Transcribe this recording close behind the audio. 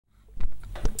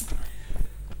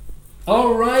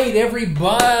All right,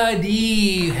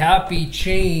 everybody, happy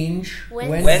Change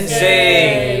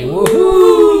Wednesday.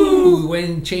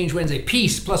 Woohoo! Change Wednesday.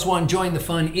 Peace +1. Join the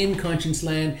fun in Conscience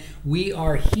Land. We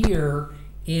are here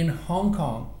in Hong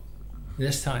Kong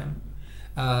this time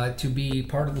to be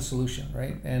part of the solution,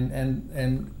 right?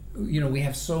 And you know, we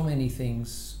have so many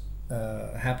things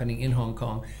happening in Hong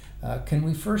Kong. Can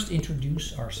we first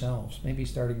introduce ourselves? Maybe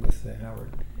starting with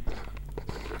Howard.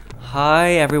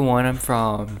 Hi everyone, I'm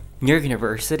from New York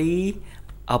University,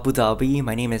 Abu Dhabi.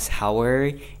 My name is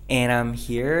Howard, and I'm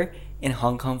here in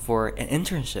Hong Kong for an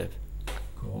internship.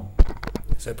 Cool.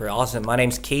 Super awesome. My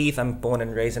name's Keith. I'm born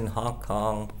and raised in Hong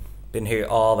Kong. Been here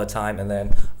all the time, and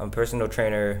then I'm a personal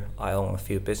trainer. I own a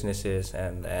few businesses,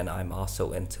 and then I'm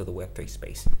also into the Web3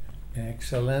 space.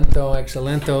 Excellento,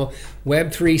 excellento.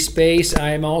 Web3 space.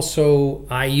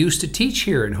 I used to teach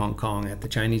here in Hong Kong at the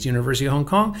Chinese University of Hong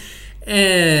Kong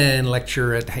and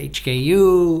lecture at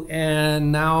HKU,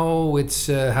 and now it's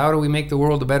how do we make the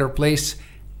world a better place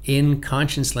in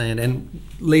Conscience Land. And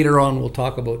later on we'll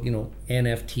talk about, you know,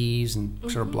 NFTs and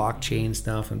sort of blockchain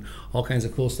stuff and all kinds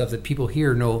of cool stuff that people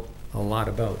here know a lot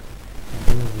about. And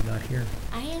who have we got here?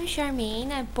 I am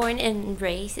Charmaine. I'm born and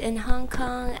raised in Hong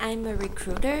Kong. I'm a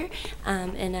recruiter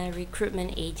in a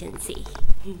recruitment agency.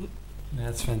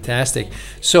 That's fantastic.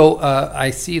 So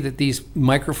I see that these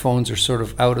microphones are sort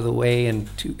of out of the way, and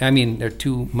they're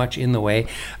too much in the way.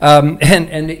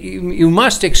 And you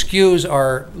must excuse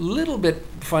our little bit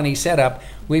funny setup.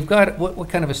 We've got what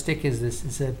kind of a stick is this?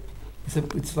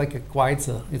 It's like a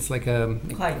quaitza. It's like a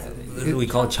We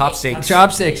call it chopsticks.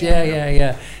 Chopsticks.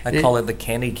 Yeah. I call it the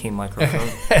candy cane microphone.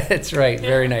 That's right.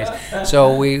 Very nice.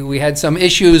 So we had some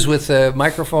issues with the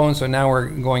microphone, so now we're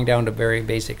going down to very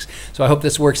basics. So I hope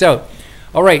this works out.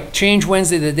 All right. Change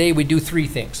Wednesday today. We do 3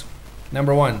 things.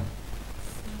 Number 1.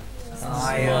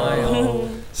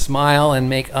 Smile and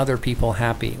make other people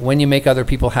happy. When you make other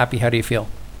people happy, how do you feel?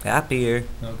 Happier.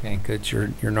 Okay, good. You're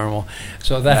normal.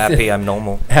 So that's happy. I'm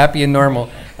normal. Happy and normal.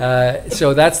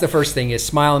 So that's the first thing: is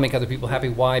smile and make other people happy.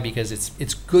 Why? Because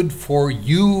it's good for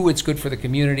you. It's good for the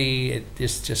community. It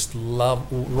just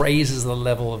raises the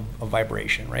level of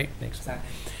vibration. Right. Exactly.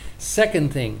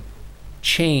 Second thing,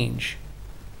 change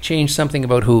something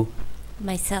about who?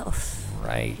 Myself.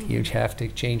 Right. You have to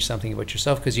change something about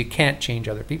yourself because you can't change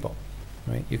other people.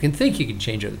 Right? You can think you can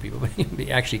change other people, but you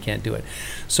actually can't do it.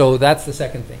 So that's the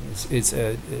second thing. It's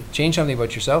change something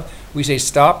about yourself. We say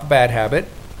stop a bad habit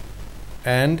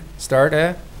and start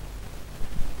a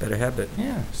better habit.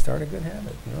 Yeah, start a good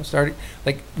habit. You know,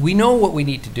 like we know what we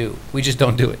need to do. We just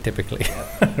don't do it typically.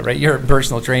 Right? You're a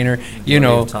personal trainer. You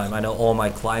know. Time. I know all my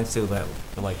clients do that.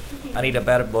 They're like, I need a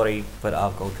better body, but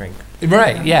I'll go drink.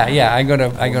 Right? Yeah. I'm gonna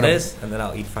this, and then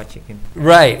I'll eat fried chicken.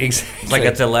 Right. Exactly. It's like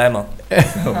a dilemma.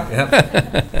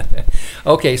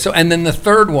 Okay. So and then the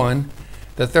third one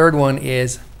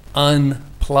is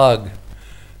unplug.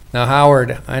 Now,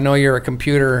 Howard, I know you're a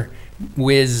computer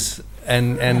whiz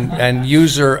and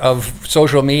user of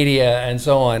social media and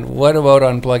so on. What about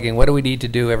unplugging? What do we need to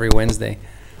do every Wednesday?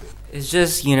 It's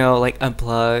just, you know, like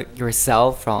unplug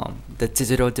yourself from the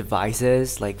digital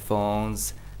devices like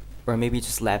phones or maybe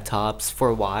just laptops for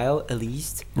a while at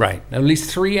least. Right. At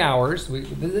least 3 hours.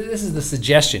 This is the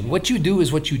suggestion. What you do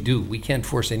is what you do. We can't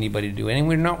force anybody to do anything.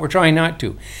 We're trying not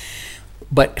to.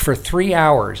 But for 3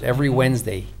 hours every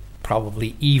Wednesday,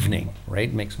 probably evening,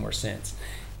 right? Makes more sense.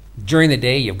 During the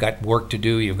day, you've got work to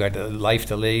do. You've got a life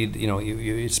to lead. You know,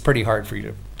 it's pretty hard for you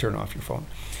to turn off your phone.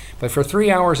 But for 3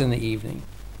 hours in the evening,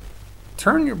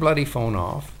 turn your bloody phone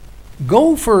off.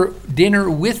 Go for dinner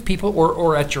with people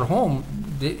or at your home.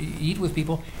 Eat with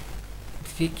people.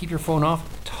 Keep your phone off.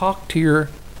 Talk to your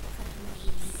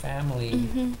family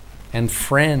and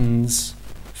friends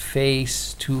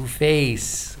face to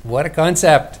face. What a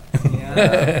concept.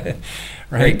 Yeah.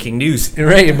 Right? Breaking news.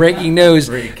 Right, breaking news.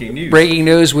 Breaking news. Breaking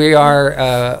news. We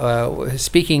are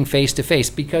speaking face to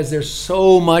face because there's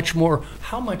so much more.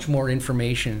 How much more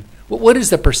information? What is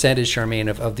the percentage, Charmaine,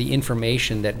 of the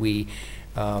information that we?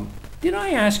 Did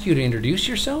I ask you to introduce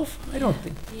yourself? I don't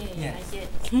think. Yeah, I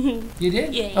did. You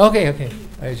did? Yeah. Okay.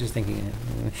 I was just thinking.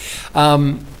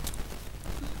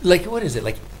 Like, what is it?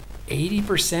 Like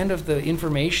 80% of the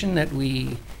information that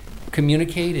we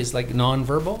communicate is like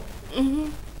nonverbal?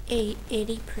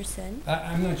 80%.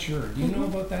 I'm not sure. Do you know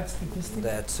about that statistic?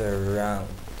 That's around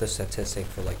the statistic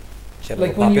for like general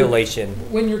Like when population.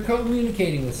 When you're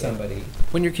communicating with somebody,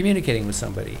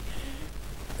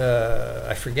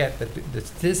 I forget the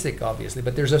statistic, obviously,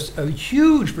 but there's a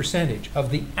huge percentage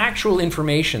of the actual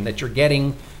information that you're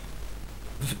getting,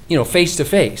 you know, face to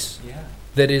face,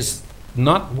 that is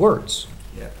not words.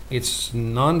 Yeah. It's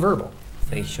nonverbal.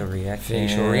 Facial reaction.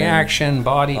 Facial reaction,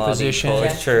 body position.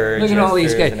 Posture, Look at all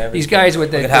these gestures, and guys. everything. These guys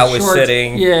with the, Look at how the we're short,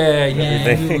 sitting. Yeah,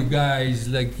 Everything. you guys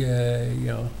like there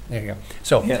you go.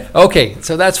 So Yeah. okay,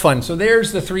 so that's fun. So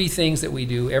there's the 3 things that we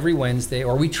do every Wednesday,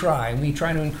 or we try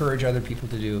to encourage other people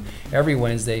to do every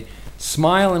Wednesday.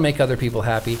 Smile and make other people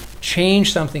happy.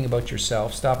 Change something about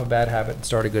yourself. Stop a bad habit and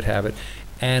start a good habit.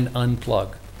 And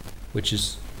unplug, which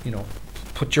is,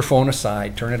 put your phone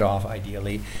aside, turn it off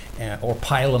ideally, or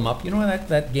pile them up. You know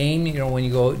that game, when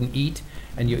you go out and eat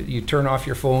and you turn off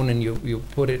your phone and you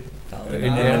put it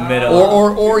in the middle.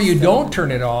 Or you don't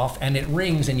turn it off and it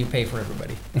rings and you pay for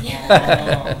everybody.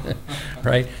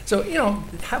 Right? So,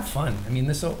 have fun. I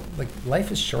mean,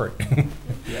 life is short.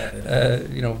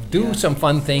 Do some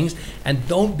fun things and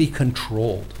don't be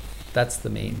controlled. That's the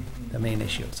main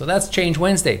issue. So that's Change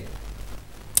Wednesday.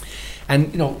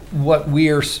 And, what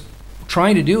we're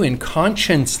trying to do in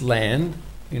ConscienceLAND,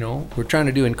 we're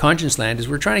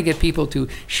trying to get people to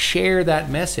share that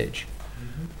message.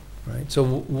 Right. So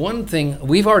one thing,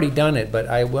 we've already done it, but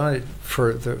I wanted,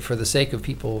 for the sake of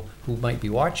people who might be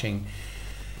watching,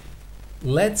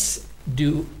 let's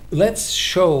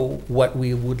show what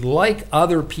we would like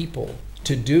other people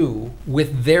to do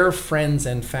with their friends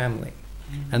and family.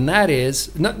 And that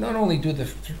is, not only do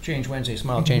the Change Wednesday,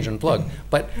 Smile, Change, Unplug,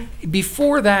 but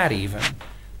before that even,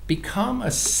 become a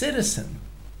citizen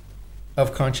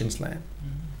of ConscienceLAND.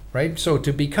 Right? So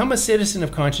to become a citizen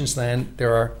of ConscienceLAND,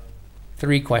 there are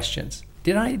 3 questions.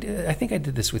 I think I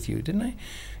did this with you, didn't I?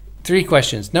 3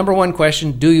 questions. Number 1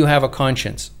 question, do you have a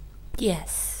conscience?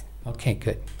 Yes. Okay,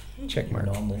 good. Check mark.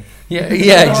 Normal. Yeah,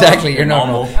 exactly. You're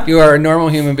normal. You are a normal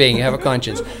human being. You have a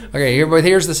conscience. Okay,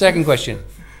 here's the second question.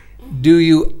 Do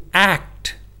you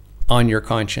act on your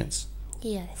conscience?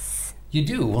 Yes. You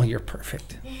do? Well, you're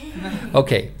perfect.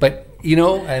 Okay, but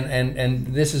and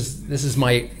this is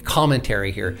my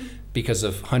commentary here because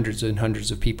of hundreds and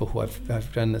hundreds of people who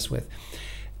I've done this with.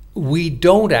 We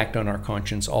don't act on our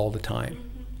conscience all the time.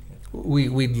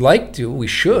 We'd like to, we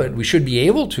should be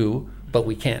able to, but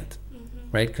we can't.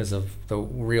 Right, because of the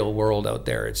real world out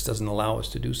there, it doesn't allow us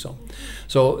to do so.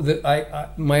 So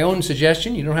my own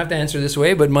suggestion, you don't have to answer this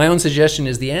way, but my own suggestion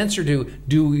is the answer to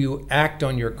do you act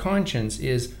on your conscience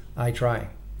is I try.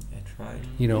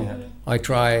 I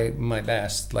try my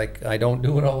best. Like, I don't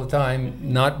do it all the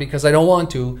time, not because I don't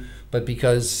want to, but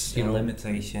because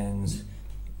limitations,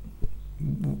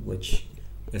 which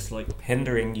is like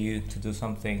hindering you to do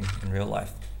something in real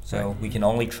life. So we can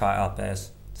only try our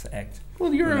best to act.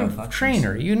 Well, you're a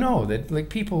trainer. You know that, like,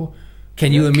 people,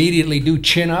 can you immediately do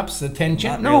chin-ups, the 10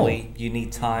 chin? Not really. You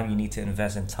need time. You need to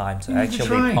invest in time to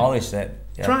actually polish that.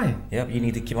 Yep. Try. Yep. You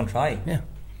need to keep on trying. Yeah.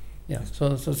 Yeah.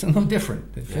 So it's no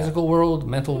different. The physical world,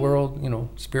 mental world,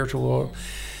 spiritual world.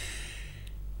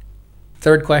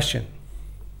 Third question.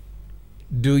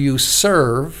 Do you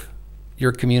serve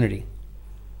your community?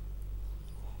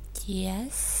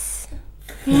 Yes.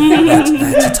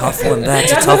 That's a tough one.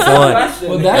 That's a tough one.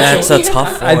 Well, that's a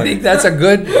tough one. I think that's a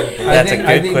good. I think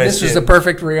question. This is the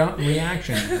perfect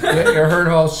reaction. You heard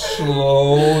how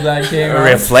slow that came out.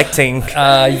 Reflecting,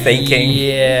 thinking.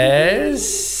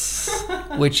 Yes,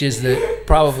 which is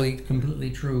probably completely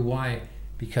true. Why?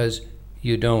 Because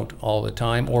you don't all the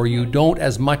time, or you don't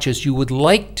as much as you would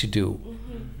like to do,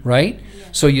 right?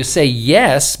 So you say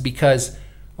yes because,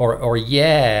 or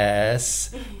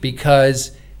yes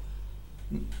because.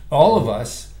 All of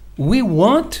us, we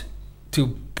want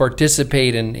to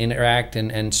participate and interact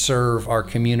and serve our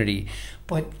community.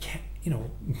 But,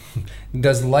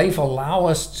 does life allow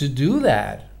us to do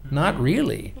that? Not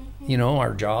really.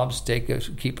 Our jobs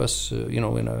keep us,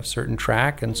 in a certain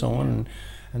track and so on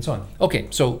and so on. Okay,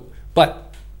 so,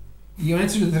 but you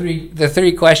answered the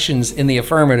three questions in the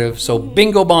affirmative. So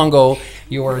bingo bongo,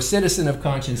 you are a citizen of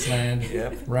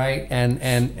ConscienceLAND, right?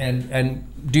 And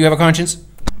do you have a conscience?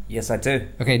 Yes, I do.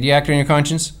 Okay, do you act on your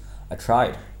conscience? I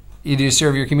tried. You do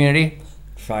serve your community?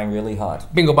 Trying really hard.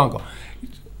 Bingo bongo.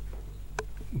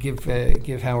 Give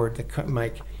Howard the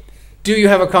mic. Do you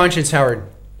have a conscience, Howard?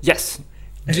 Yes.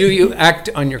 Do you act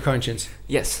on your conscience?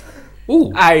 Yes.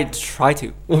 Ooh. I try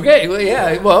to. Okay, well,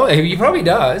 yeah, well, he probably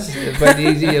does, but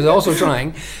he is also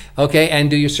trying. Okay, and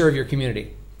do you serve your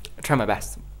community? I try my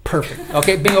best. Perfect.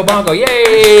 Okay, bingo bongo. Yay!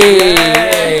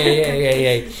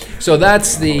 Yay! So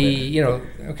that's the,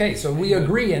 okay, so we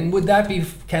agree. And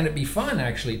can it be fun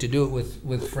actually to do it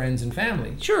with friends and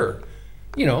family? Sure.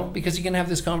 Because you can have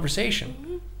this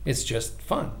conversation. It's just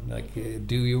fun. Like,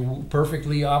 do you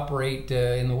perfectly operate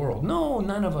in the world? No,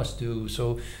 none of us do.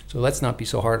 So let's not be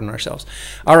so hard on ourselves.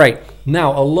 All right.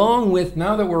 Now,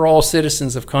 now that we're all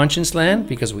citizens of ConscienceLAND,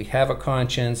 because we have a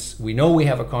conscience, we know we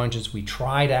have a conscience, we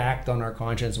try to act on our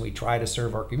conscience, we try to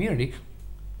serve our community,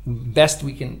 best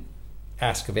we can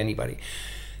ask of anybody.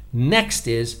 Next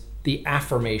is the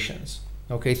affirmations.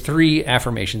 Okay, 3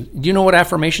 affirmations. Do you know what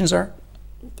affirmations are?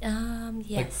 Yes.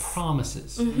 Like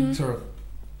promises, sort of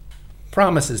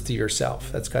promises to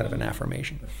yourself. That's kind of an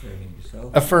affirmation. Affirming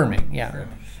yourself. Affirming, yeah.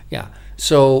 Yeah.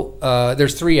 So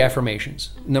there's 3 affirmations.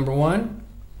 Number 1.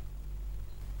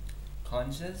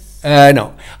 Conscious?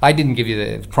 No, I didn't give you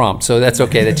the prompt, so that's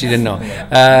okay that you didn't know.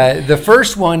 The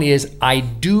first one is, I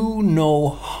do no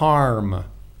harm.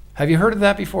 Have you heard of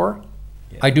that before?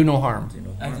 Yeah. I do no harm.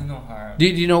 I do no harm. Do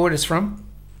you know what it's from?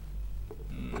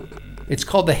 It's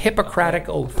called the Hippocratic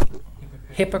Oath.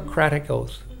 Hippocratic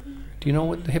Oath. Do you know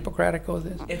what the Hippocratic Oath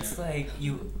is? It's like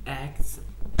you act.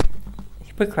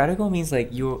 Hypocritical means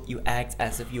like you act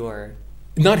as if you are.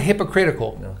 Not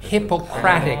hypocritical. No,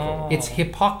 Hippocratic. Oh. It's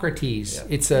Hippocrates. Yeah.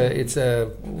 It's a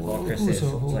who's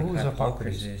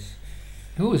Hippocrates?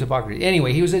 Who was Hippocrates?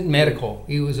 Anyway, he was a medical.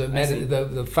 He was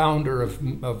the founder of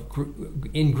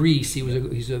in Greece.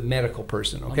 He's a medical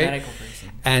person. Okay. A medical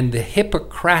person. And the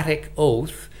Hippocratic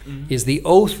Oath is the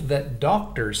oath that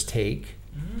doctors take.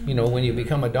 You know, when you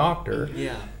become a doctor,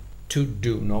 Yeah. to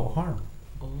do no harm.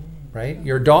 Oh. Right?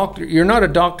 You're not a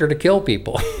doctor to kill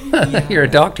people. You're a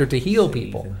doctor to heal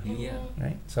people. Yeah.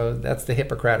 Right? So that's the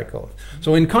Hippocratic Oath.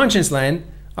 So in ConscienceLAND,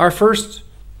 our first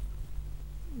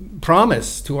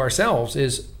promise to ourselves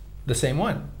is the same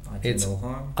one. It's no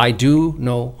harm. I do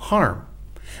no harm.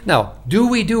 Now, do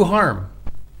we do harm?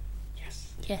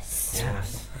 Yes.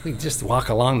 Yes. We just walk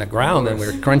along the ground and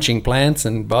we're crunching plants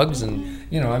and bugs, and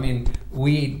I mean,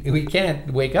 we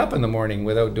can't wake up in the morning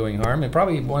without doing harm, and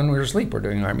probably when we're asleep we're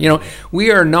doing harm. We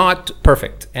are not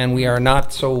perfect and we are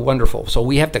not so wonderful, so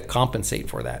we have to compensate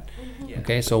for that.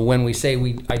 Okay, so when we say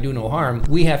I do no harm,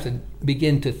 we have to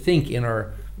begin to think in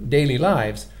our daily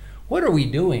lives, what are we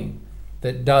doing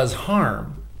that does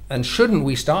harm, and shouldn't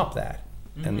we stop that?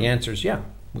 And the answer is yeah,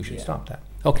 we should stop that.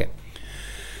 Okay.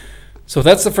 So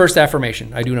that's the first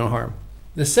affirmation, I do no harm.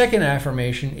 The second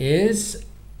affirmation is,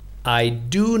 I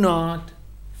do not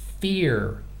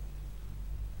fear.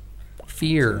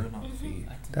 Fear.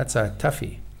 That's a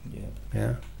toughie.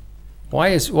 Yeah.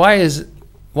 Why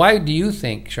do you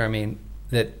think, Charmaine,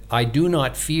 that I do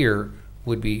not fear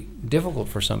would be difficult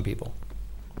for some people?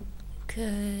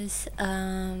 Because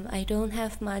I don't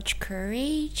have much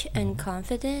courage and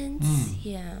confidence.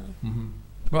 Yeah.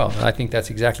 Well, I think that's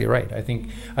exactly right. I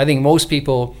think most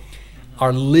people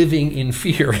are living in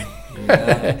fear.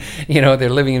 They're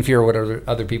living in fear of what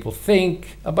other people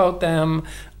think about them,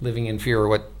 living in fear of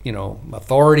what,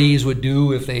 authorities would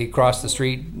do if they cross the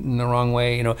street in the wrong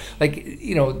way.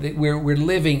 We're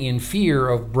living in fear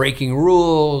of breaking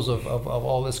rules, of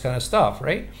all this kind of stuff,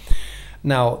 right?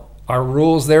 Now, are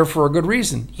rules there for a good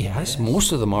reason? Yes,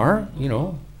 most of them are,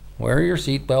 Wear your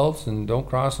seatbelts and don't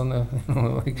cross on the.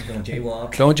 Don't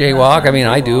jaywalk. Don't jaywalk. I mean,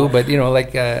 I do, but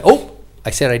I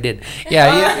said I did.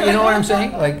 Yeah, you know what I'm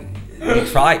saying? Like, you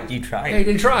tried. I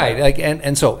did try. Like,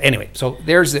 and so anyway, so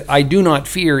there's I do not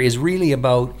fear is really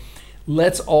about.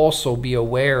 Let's also be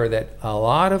aware that a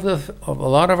lot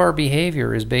of our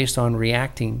behavior is based on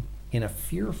reacting in a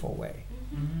fearful way.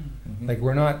 Like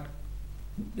we're not.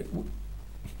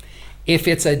 If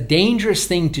it's a dangerous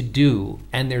thing to do,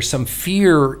 and there's some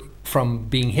fear from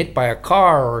being hit by a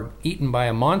car or eaten by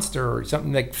a monster or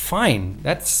something, like fine,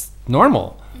 that's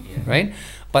normal, right?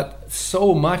 But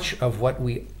so much of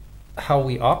how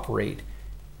we operate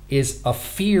is a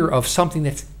fear of something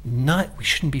that's not. We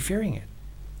shouldn't be fearing it.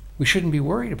 We shouldn't be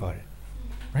worried about it,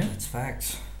 right? That's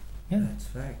facts. Yeah, that's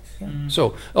facts. Yeah.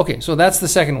 So that's the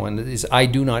second one. Is I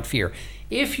do not fear.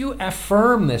 If you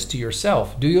affirm this to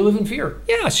yourself, do you live in fear?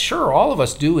 Yeah, sure, all of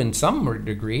us do in some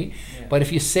degree. Yeah. But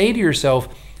if you say to yourself,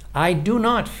 I do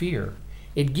not fear,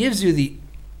 it gives you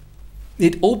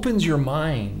it opens your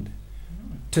mind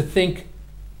to think,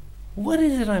 what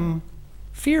is it I'm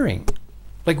fearing?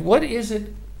 Like, what is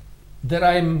it that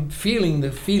I'm feeling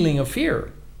the feeling of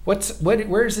fear?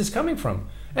 Where is this coming from?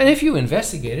 And if you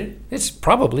investigate it, it's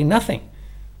probably nothing.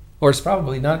 Or it's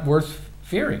probably not worth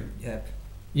fearing. Yep.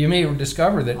 You may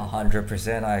discover that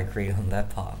 100% I agree on that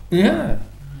part. Yeah.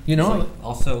 So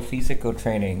also physical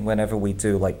training, whenever we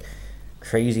do like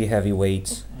crazy heavy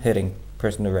weights, hitting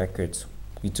personal records,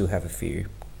 we do have a fear.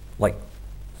 Like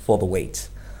for the weights.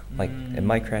 Like it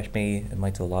might crash me, it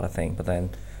might do a lot of things, but then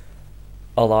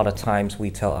a lot of times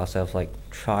we tell ourselves like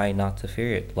try not to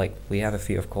fear it. Like we have a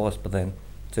fear of course, but then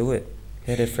do it.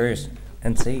 Hit it first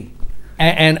and see.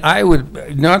 And I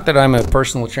would, not that I'm a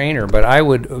personal trainer, but I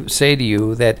would say to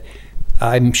you that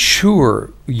I'm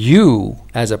sure you,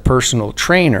 as a personal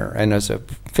trainer and as a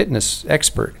fitness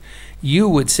expert, you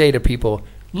would say to people,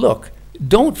 look,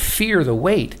 don't fear the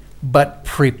weight, but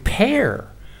prepare.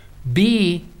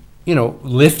 Be,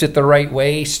 lift it the right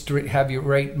way, have your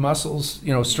right muscles,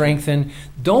 strengthen.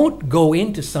 Don't go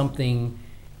into something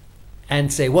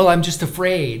and say, well, I'm just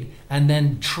afraid, and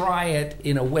then try it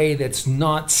in a way that's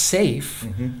not safe.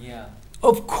 Yeah.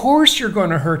 Of course you're going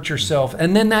to hurt yourself,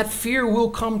 and then that fear will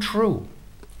come true.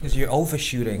 Because you're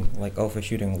overshooting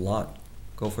a lot.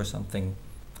 Go for something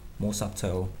more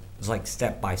subtle. It's like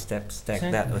step by step, stack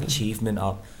that achievement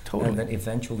up. Totally. And then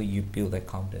eventually you build that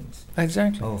confidence.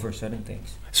 Exactly. Over certain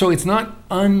things. So it's not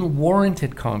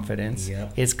unwarranted confidence.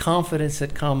 Yep. It's confidence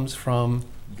that comes from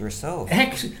Yourself.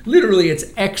 literally it's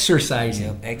exercising.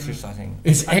 Yep, exercising.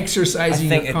 It's exercising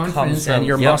think your it comes confidence from, and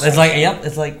your yep, muscles.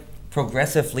 it's like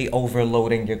progressively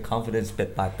overloading your confidence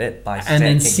bit by bit by and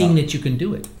then stacking seeing up. that you can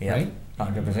do it, Yeah, right?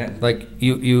 100%. Like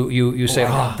you say, I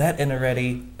got oh, that in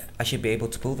already. I should be able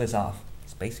to pull this off.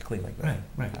 It's basically like that.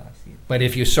 Right. How I see it. But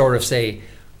if you sort of say,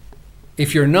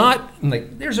 if you're not,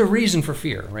 like, there's a reason for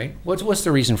fear, right? What's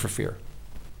the reason for fear?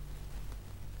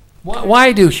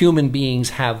 Why do human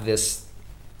beings have this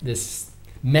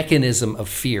mechanism of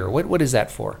fear? What is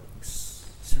that for?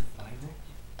 Survival?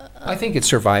 I think it's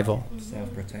survival.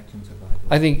 Self-protection, survival.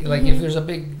 I think, like, if there's a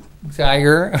big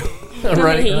tiger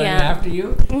running Yeah. after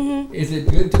you, is it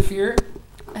good to fear?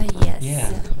 Yes.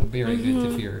 Yeah, very good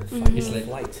to fear. It's like,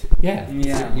 Flight. yeah,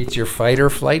 Yeah. it's your fight or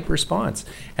flight response.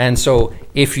 And so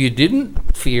if you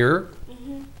didn't fear,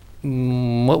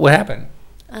 what would happen?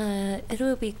 It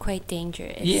will be quite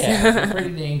dangerous. Yeah, it's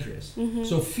pretty dangerous.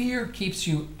 So fear keeps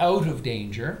you out of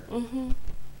danger,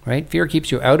 right? Fear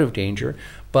keeps you out of danger.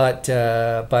 But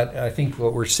I think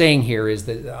what we're saying here is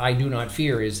that I do not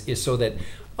fear is so that,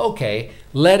 okay,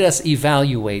 let us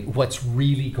evaluate what's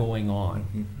really going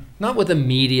on. Not what the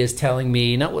media is telling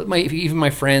me, not what even my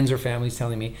friends or family is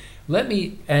telling me. Let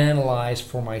me analyze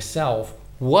for myself,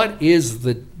 what is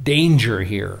the danger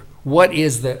here? What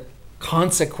is the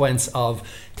consequence of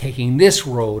taking this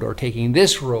road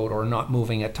or not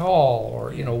moving at all?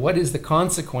 Or, what is the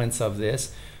consequence of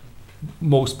this?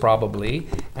 Most probably.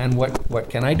 And what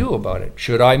can I do about it?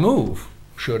 Should I move?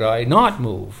 Should I not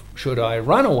move? Should I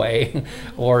run away?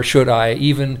 Or should I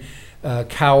even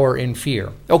cower in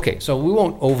fear? Okay, so we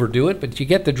won't overdo it, but you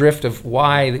get the drift of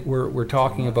why we're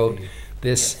talking about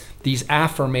these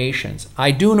affirmations.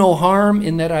 I do no harm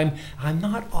in that I'm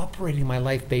not operating my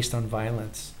life based on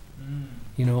violence,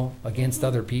 against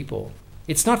other people.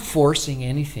 It's not forcing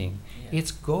anything.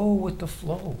 It's go with the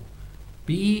flow.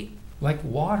 Be like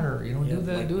water, do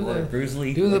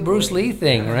the Bruce Lee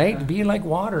thing, right? Be like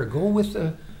water. Go with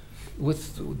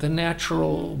the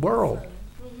natural world.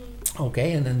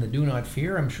 Okay, and then the do not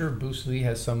fear. I'm sure Bruce Lee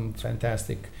has some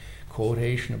fantastic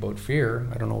quotation about fear.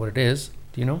 I don't know what it is.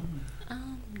 Do you know?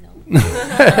 No.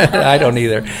 I don't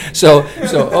either. So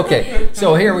okay.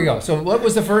 So here we go. So what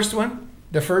was the first one?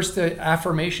 The first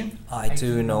affirmation? I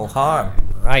do no harm.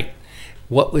 Right.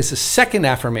 What was the second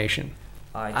affirmation?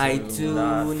 I do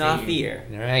not fear.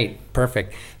 All right.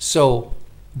 Perfect. So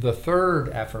the third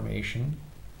affirmation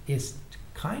is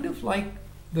kind of like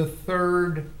the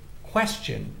third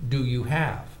question, do you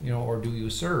have, or do you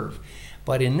serve?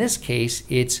 But in this case,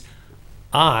 it's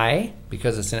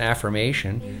because it's an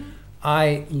affirmation,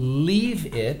 I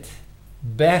leave it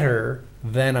better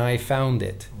than I found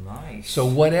it. Nice. So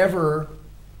whatever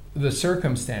the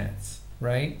circumstance,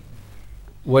 right?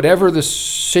 Whatever the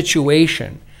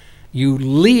situation, you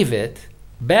leave it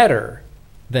better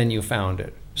than you found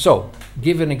it. So,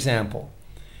 give an example.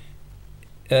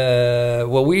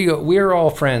 Well, we're all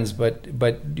friends, but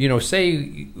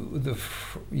say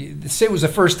it was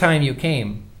the first time you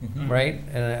came,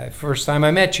 right? First time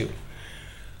I met you.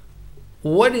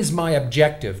 What is my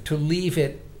objective? To leave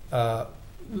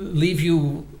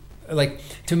you, like,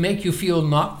 to make you feel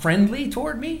not friendly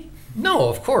toward me? No,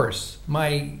 of course.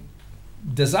 My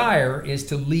desire is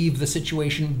to leave the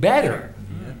situation better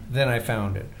than I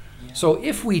found it. So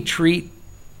if we treat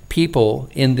people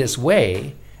in this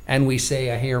way, and we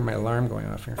say, I hear my alarm going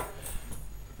off here,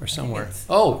 or somewhere.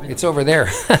 Oh, it's over there.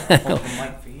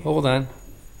 Hold on.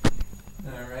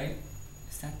 All right.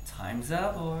 Is that time's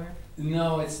up or?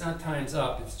 No, it's not time's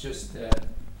up. It's just,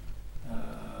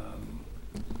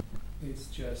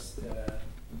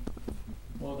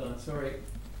 hold on. Sorry,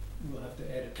 we'll have to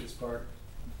edit this part.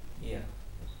 Yeah.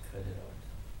 Cut it out.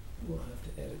 We'll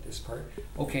have to edit this part.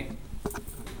 Okay.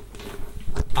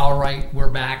 All right, we're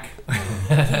back.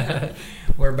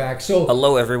 We're back. So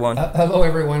Hello, everyone. hello,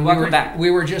 everyone. Welcome back. We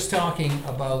were just talking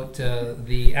about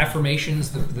the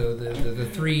affirmations, the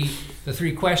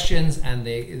three questions, and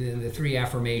the three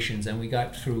affirmations, and we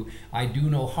got through. I do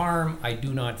no harm. I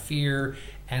do not fear,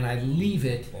 and I leave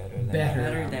it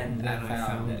better than I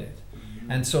found it.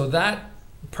 And so that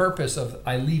purpose of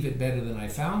I leave it better than I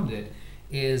found it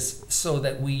is so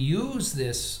that we use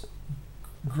this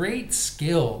great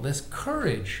skill, this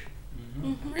courage.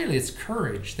 Really, it's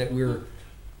courage that we're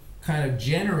kind of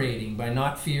generating by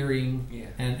not fearing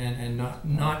and not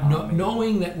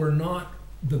knowing that we're not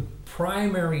the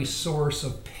primary source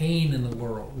of pain in the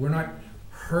world. We're not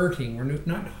hurting. We're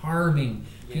not harming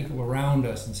people around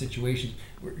us in situations.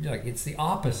 It's the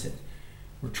opposite.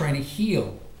 We're trying to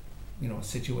heal,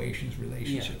 situations,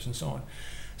 relationships, and so on.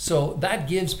 So that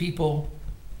gives people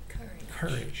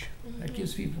courage. That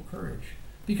gives people courage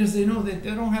because they know that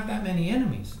they don't have that many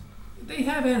enemies. They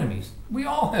have enemies. We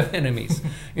all have enemies,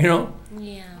 Yeah.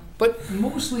 But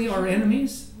mostly our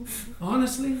enemies,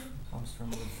 honestly, Comes from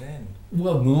within.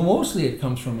 well, mostly it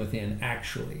comes from within,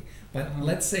 actually. But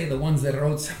let's say the ones that are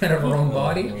outside of our own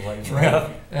body,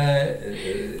 right?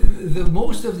 The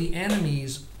most of the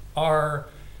enemies are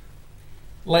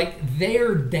like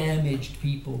they're damaged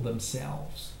people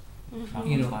themselves.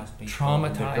 Traumatized,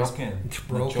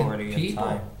 broken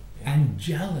people, and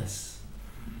jealous.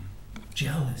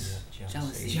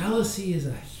 Jealousy is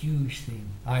a huge thing.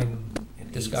 I'm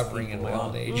discovering in my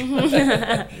old age.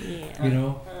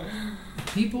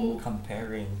 People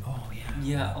comparing. Oh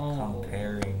yeah.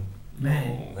 Comparing.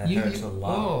 Man, that hurts a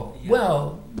lot. Oh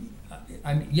well,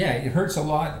 it hurts a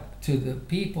lot to the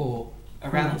people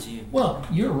around you. Well,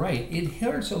 you're right. It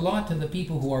hurts a lot to the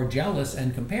people who are jealous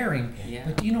and comparing. Yeah.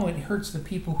 But it hurts the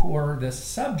people who are the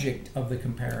subject of the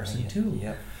comparison too.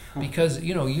 Yeah. Because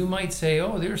you might say,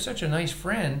 "Oh, they're such a nice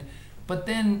friend," but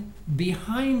then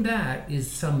behind that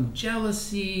is some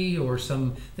jealousy or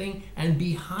something, and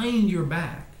behind your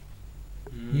back,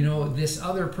 this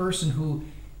other person who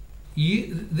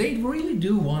they really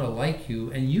do want to like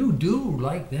you, and you do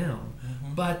like them,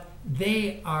 but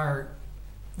they are,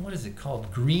 what is it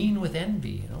called? Green with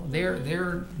envy.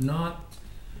 They're not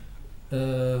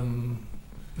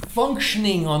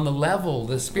functioning on the level,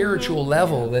 the spiritual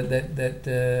level that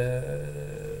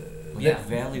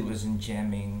value wasn't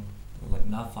jamming, like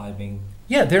not vibing.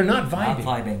 Yeah, they're not vibing.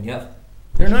 Not vibing. Yep.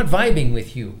 They're not vibing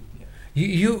with you.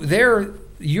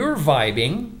 You're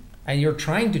vibing, and you're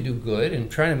trying to do good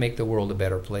and trying to make the world a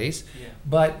better place. Yeah.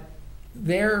 But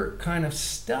they're kind of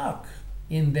stuck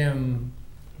in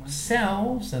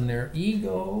themselves and their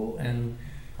ego and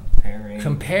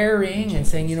comparing and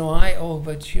saying,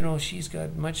 but she's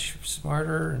got much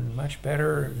smarter and much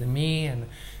better than me, and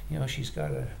she's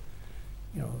got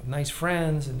nice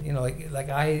friends, and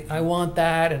I want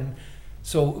that, and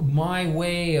so my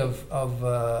way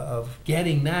of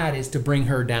getting that is to bring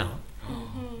her down.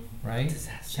 Right?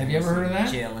 Have you ever heard of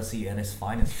that? Jealousy at its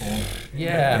finest form.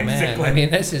 Yeah, man. I mean,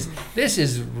 this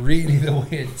is really the way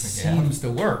it seems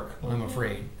to work. I'm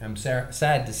afraid. I'm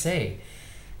sad to say.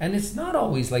 And it's not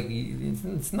always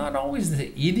it's not always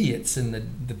the idiots and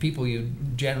the people you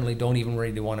generally don't even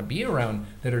really want to be around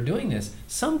that are doing this.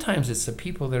 Sometimes it's the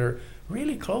people that are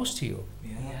really close to you.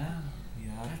 Yeah.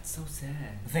 That's so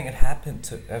sad. I think it happened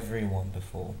to everyone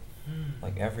before.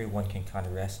 Like everyone can kind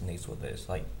of resonate with this.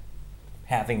 Like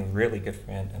having a really good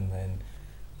friend and then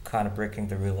kind of breaking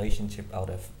the relationship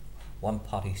out of one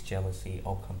party's jealousy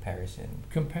or comparison.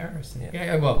 Comparison.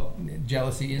 Yeah. Well,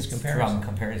 jealousy is comparison. From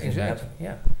comparison. Exactly.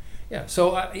 Yeah.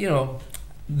 So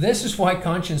this is why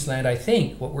ConscienceLAND, I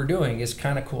think, what we're doing is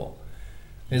kind of cool,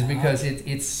 is because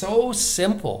it's so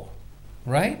simple,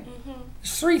 right?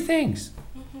 There's three things.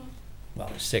 Well,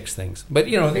 there's six things, but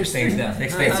there's three.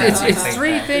 It's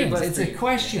three things. It's a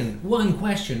question. One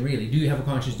question, really. Do you have a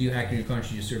conscience? Do you act in your conscience?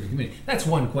 Do you serve the community? That's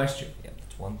one question.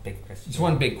 One big question. It's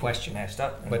one big question. Mashed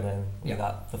up, and then we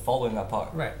got the following up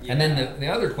part. Right. Yeah. And then the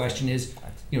other question is,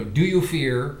 do you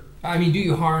fear? I mean, do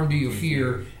you harm? Do you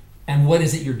fear? And what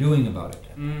is it you're doing about it?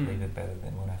 Leave it better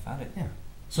than when I found it. Yeah.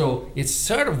 So it's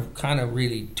sort of kind of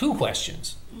really two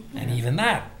questions. And even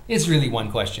that is really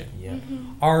one question. Yeah.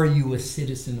 Are you a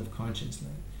citizen of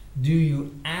ConscienceLAND? Do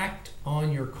you act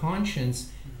on your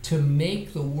conscience to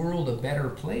make the world a better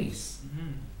place?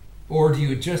 Or do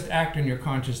you just act on your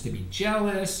conscience to be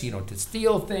jealous, to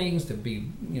steal things, to be,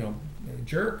 a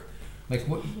jerk? Like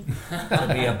what? To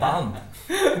be a bum.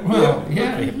 Well,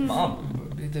 yeah. To be a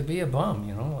bum. To be a bum,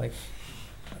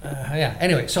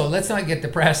 Anyway, so let's not get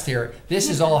depressed here. This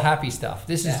is all happy stuff.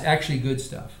 This is actually good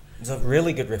stuff. It's a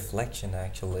really good reflection,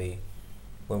 actually,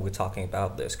 when we're talking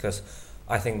about this, because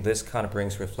I think this kind of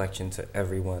brings reflection to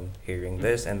everyone hearing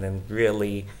this, and then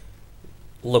really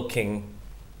looking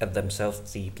at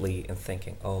themselves deeply and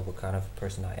thinking, oh, what kind of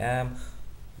person I am,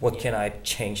 what can I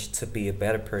change to be a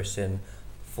better person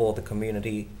for the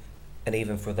community and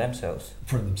even for themselves.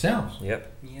 For themselves.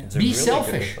 Yep. Yeah. It's a Be really good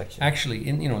selfish, reflection. actually,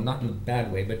 in not in a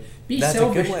bad way, but be That's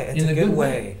selfish a good way. It's in a a good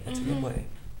way. It's a Mm-hmm. good way.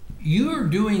 You're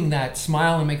doing that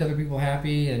smile and make other people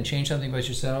happy and change something about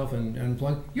yourself and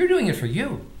unplug. You're doing it for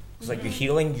you. It's like you're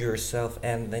healing yourself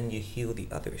and then you heal the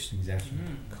others. Exactly.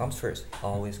 Comes first.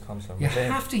 Always comes from You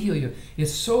within. have to heal you.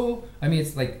 It's so. I mean,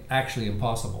 it's like actually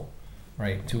impossible,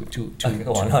 right? To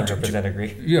 100%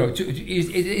 agree. You know, it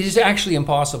is actually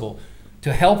impossible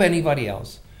to help anybody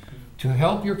else, to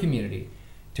help your community,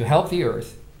 to help the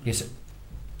earth.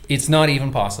 It's not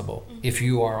even possible if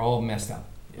you are all messed up,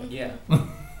 Yeah.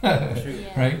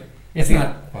 right? It's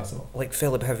not possible. Like,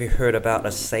 Philip, have you heard about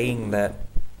a saying that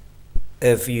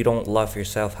if you don't love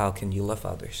yourself, how can you love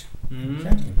others?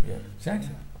 Exactly. Yeah.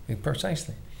 Exactly.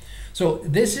 Precisely. So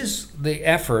this is the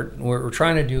effort we're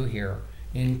trying to do here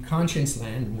in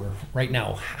ConscienceLAND. We're right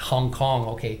now Hong Kong.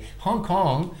 Okay, Hong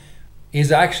Kong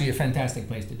is actually a fantastic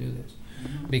place to do this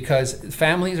because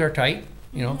families are tight.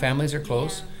 You know, families are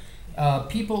close.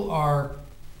 People are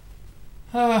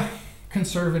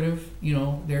conservative. You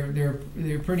know,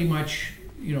 they're pretty much,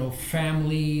 you know,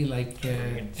 family, like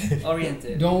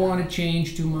Oriented. don't want to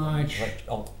change too much. Like,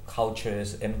 all culture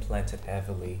is implanted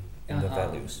heavily in the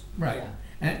values. Right.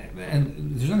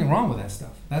 And there's nothing wrong with that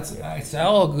stuff. It's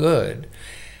all good.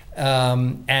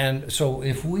 And so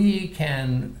if we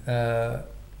can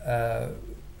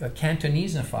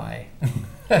Cantoneseify,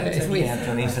 if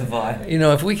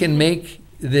we can make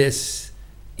this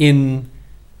in,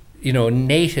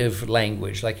 native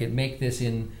language, like make this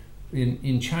in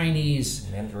Chinese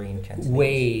Mandarin, Cantonese.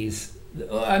 ways.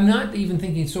 I'm not even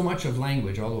thinking so much of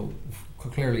language, although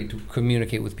clearly to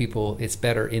communicate with people it's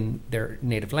better in their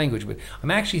native language, but I'm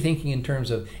actually thinking in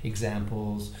terms of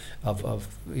examples of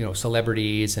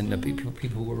celebrities and the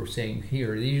people who are saying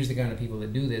here, these are the kind of people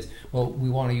that do this. Well, we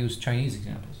want to use Chinese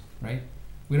examples, right?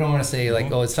 We don't want to say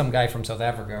like, oh, it's some guy from South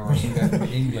Africa or some guy from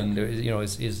England,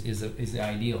 is the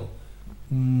ideal.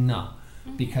 No,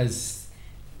 because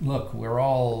look, we're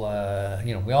all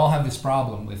we all have this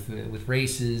problem with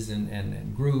races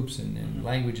and groups and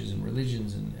languages and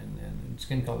religions and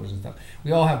skin colors and stuff.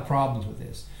 We all have problems with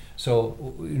this.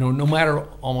 So no matter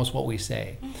almost what we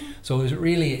say. So it's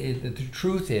really the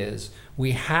truth is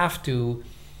we have to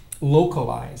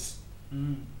localize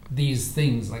these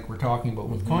things like we're talking about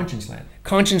with ConscienceLAND.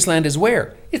 ConscienceLAND is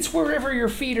where? It's wherever your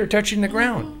feet are touching the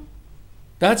ground.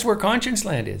 That's where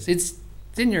ConscienceLAND is. It's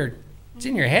in your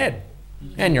head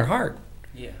and your heart.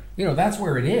 Yeah. That's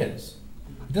where it is.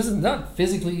 It doesn't not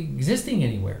physically existing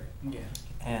anywhere. Yeah.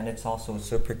 And it's also a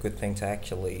super good thing to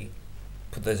actually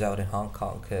put this out in Hong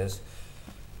Kong, because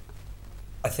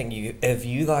I think if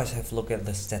you guys have looked at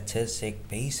the statistic,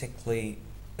 basically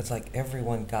it's like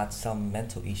everyone got some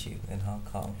mental issue in Hong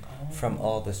Kong from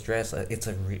all the stress.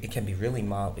 It can be really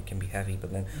mild, it can be heavy,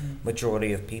 but then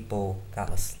majority of people got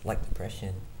a slight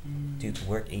depression due to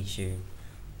work issue,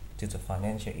 due to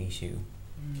financial issue,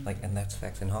 and that's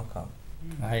facts in Hong Kong.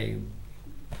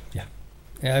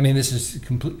 I mean, this is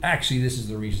complete. Actually, this is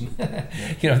the reason.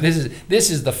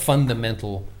 This is the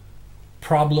fundamental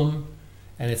problem,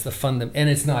 and it's and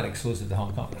it's not exclusive to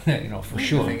Hong Kong. For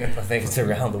sure. I think it's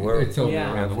around the world. It's totally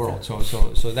around the world.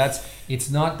 So that's.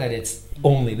 It's not that it's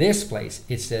only this place.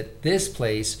 It's that this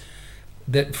place.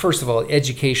 That first of all,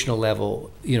 educational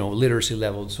level, literacy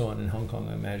level, and so on in Hong Kong,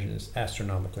 I imagine, is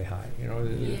astronomically high.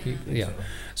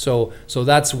 So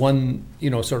that's one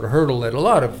sort of hurdle that a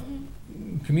lot of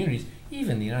communities,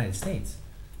 even the United States,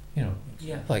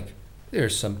 like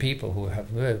there's some people who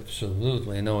have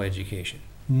absolutely no education,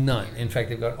 none. In fact,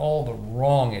 they've got all the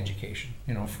wrong education,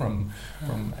 from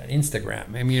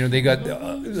Instagram. I mean, they got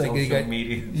social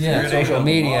media. Yeah, social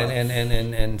media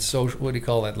and social. What do you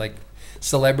call it? Like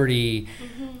celebrity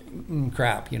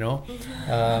crap,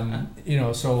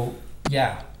 So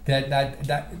yeah.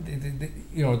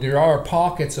 There are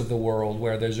pockets of the world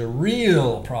where there's a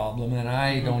real problem, and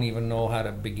I don't even know how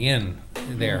to begin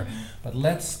there. But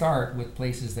let's start with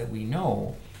places that we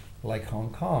know, like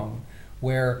Hong Kong,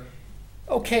 where,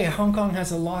 okay, Hong Kong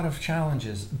has a lot of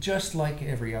challenges, just like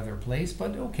every other place,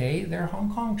 but okay, they're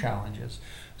Hong Kong challenges.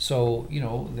 So,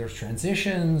 there's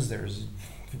transitions, there's,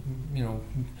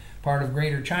 part of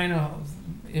Greater China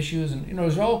issues, and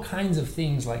there's all kinds of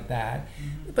things like that.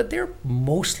 But they're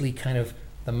mostly kind of,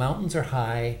 the mountains are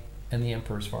high and the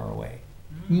emperor's far away.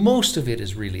 Most of it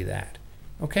is really that.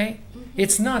 Okay?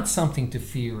 It's not something to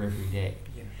fear every day.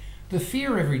 The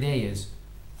fear every day is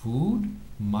food,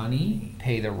 money,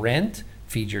 pay the rent,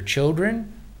 feed your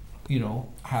children, you know,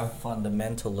 have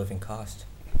fundamental living cost.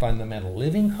 fundamental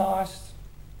living costs,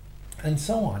 and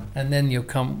so on. And then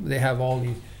they have all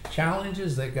these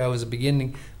challenges. Like I was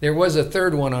beginning, there was a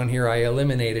third one on here I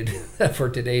eliminated for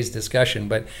today's discussion,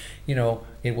 but you know,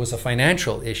 it was a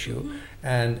financial issue,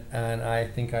 and I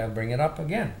think I'll bring it up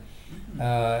again.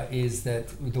 Is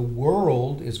that the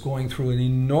world is going through an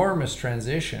enormous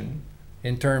transition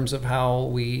in terms of how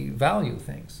we value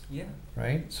things. Yeah.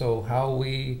 Right? So how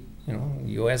we, you know,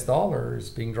 US dollar is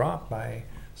being dropped by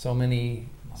so many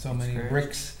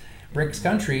BRICS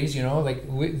countries, you know, like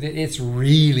it's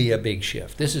really a big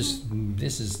shift. This is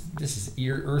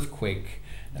earthquake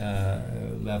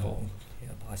level. Yeah,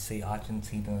 but I see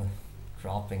Argentina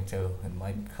dropping too, and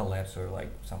might collapse or like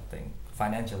something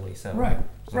financially. So Right.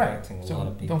 it's affecting a lot So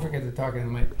of people. don't forget to talk in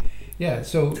the mic. Yeah.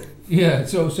 So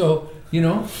you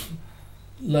know,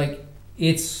 like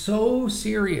it's so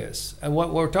serious. And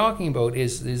what we're talking about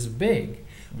is big,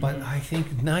 but I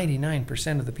think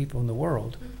 99% of the people in the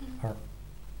world are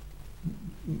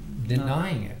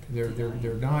denying it.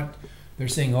 They're not. They're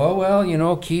saying, oh well, you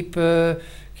know, keep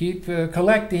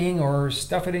collecting or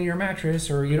stuff it in your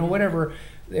mattress or you know whatever.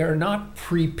 They're not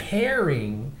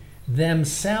preparing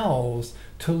themselves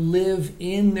to live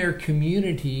in their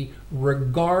community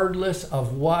regardless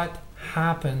of what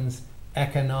happens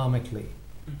economically.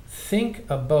 Think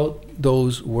about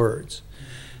those words.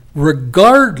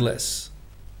 Regardless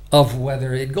of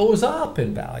whether it goes up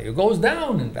in value, goes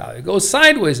down in value, goes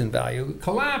sideways in value,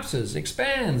 collapses,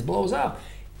 expands, blows up.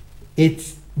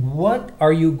 It's what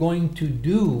are you going to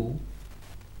do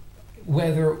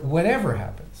whatever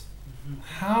happens?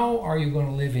 How are you going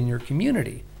to live in your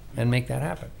community and make that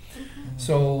happen?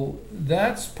 So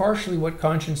that's partially what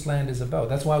ConscienceLAND is about.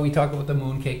 That's why we talk about the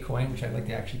mooncake coin, which I'd like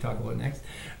to actually talk about next.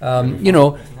 You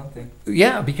know,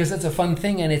 yeah, because that's a fun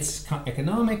thing and it's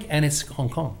economic and it's Hong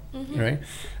Kong, right?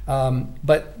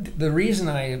 But the reason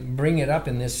I bring it up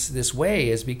in this way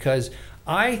is because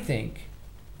I think,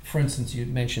 for instance, you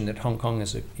mentioned that Hong Kong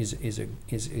is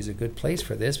a good place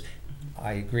for this.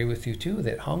 I agree with you too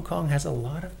that Hong Kong has a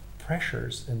lot of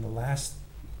pressures in the last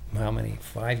how many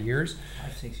 5 years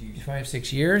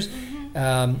 5-6 years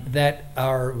that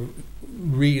are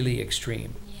really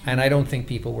extreme, and I don't think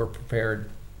people were prepared.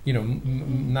 You know,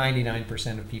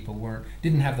 99% of people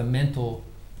didn't have the mental,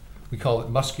 we call it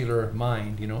muscular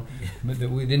mind, you know,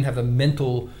 we didn't have the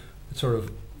mental sort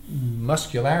of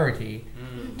muscularity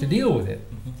to deal with it.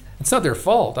 It's not their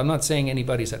fault. I'm not saying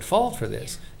anybody's at fault for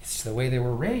this. It's the way they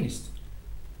were raised.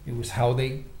 It was how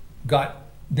they got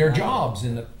their jobs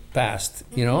in the past.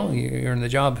 You know, you're in the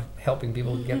job helping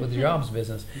people get with the jobs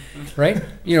business, right?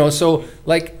 You know, so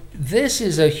like this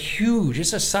is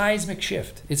it's a seismic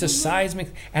shift. It's a seismic,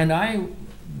 and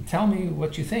tell me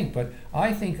what you think, but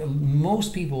I think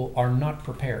most people are not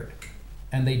prepared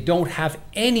and they don't have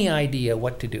any idea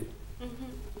what to do.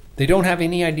 They don't have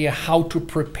any idea how to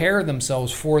prepare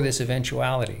themselves for this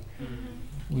eventuality.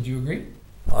 Would you agree?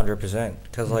 100%,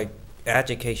 because like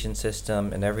education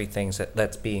system and everything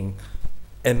that's being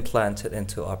implanted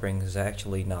into upbringing is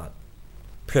actually not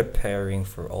preparing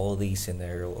for all these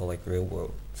scenarios or like real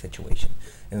world situation.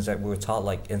 And it's like we're taught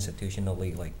like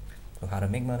institutionally like how to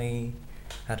make money,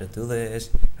 how to do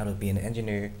this, how to be an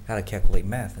engineer, how to calculate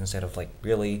math, instead of like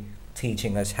really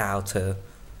teaching us how to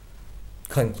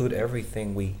conclude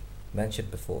everything we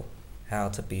mentioned before. How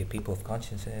to be a people of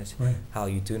consciences, Right. how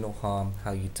you do no harm,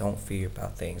 how you don't fear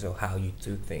about things, or how you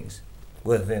do things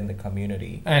within the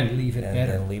community And leave it and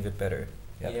better, then leave it better.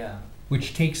 Yep. Yeah.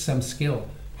 which takes some skill.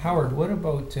 Howard, what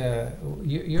about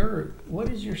what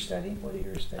is your study? What are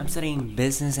your studies? I'm studying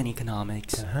business and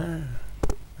economics.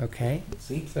 Okay.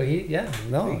 See? So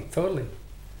totally.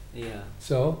 Yeah.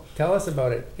 So tell us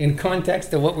about it in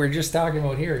context of what we're just talking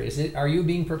about here. Are you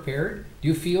being prepared? Do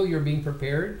you feel you're being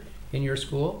prepared in your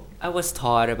school? I was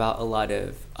taught about a lot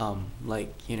of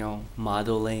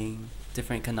modeling,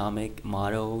 different economic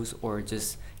models, or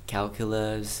just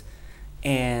calculus,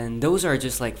 and those are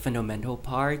just like fundamental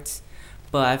parts.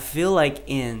 But I feel like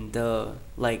in the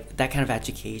that kind of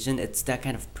education, it's that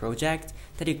kind of project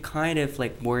that you kind of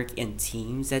like work in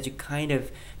teams, that you kind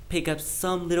of pick up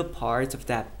some little parts of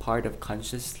that part of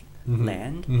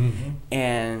ConscienceLAND,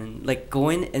 and like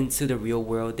going into the real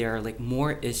world, there are like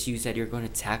more issues that you're going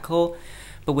to tackle,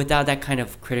 but without that kind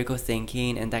of critical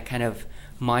thinking and that kind of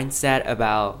mindset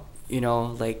about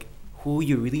like who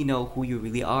you really know, who you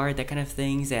really are, that kind of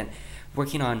things, and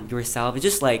working on yourself. It's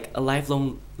just like a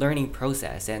lifelong learning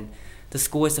process, and the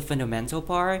school is the fundamental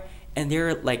part, and there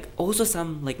are like also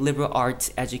some like liberal arts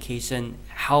education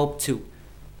help to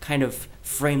kind of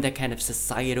frame that kind of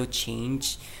societal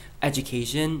change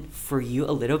education for you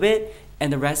a little bit,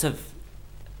 and the rest of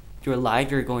your life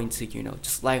you're going to, you know,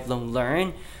 just lifelong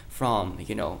learn from,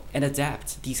 you know, and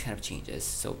adapt these kind of changes.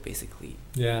 So basically,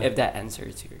 if that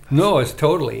answers your question. No, it's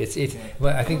totally. It's.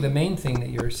 Well, I think the main thing that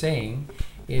you're saying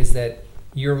is that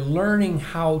you're learning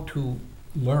how to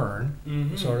learn,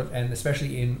 sort of, and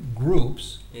especially in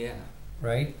groups,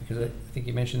 right? Because I think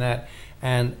you mentioned that,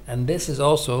 and this is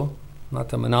also, not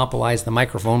to monopolize the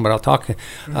microphone, but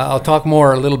I'll talk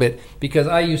more a little bit, because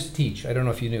I used to teach. I don't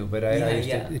know if you knew, but I used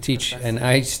to teach, and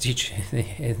I used to teach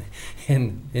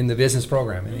in the business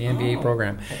program, in the MBA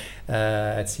program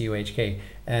at CUHK,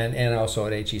 and also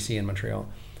at HEC in Montreal,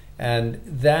 and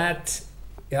that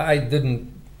I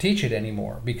didn't teach it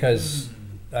anymore because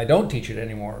I don't teach it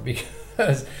anymore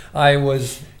because I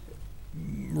was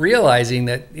realizing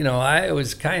that, you know, I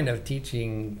was kind of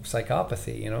teaching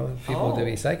psychopathy, you know, people to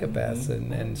be psychopaths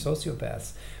and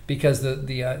sociopaths, because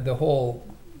the whole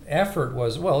effort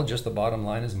was, well, just the bottom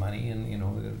line is money, and, you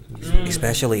know,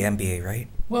 Especially MBA, right?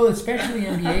 well, especially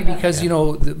MBA, because you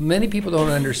know, many people don't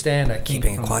understand. I think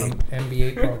Keeping it quiet.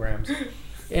 MBA programs.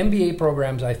 MBA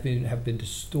programs have been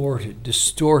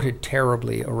distorted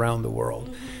terribly around the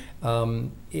world.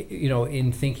 You know,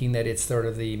 in thinking that it's sort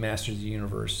of the masters of the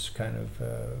universe kind of,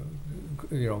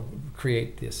 you know,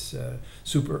 create this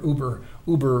super uber,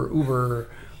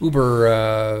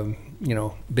 you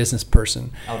know, business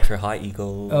person, Ultra high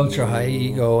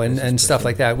ego, and stuff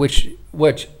like that, which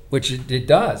it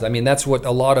does. I mean, that's what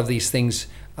a lot of these things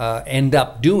end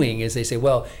up doing, is they say,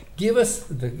 well, give us,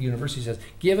 the university says,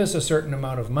 give us a certain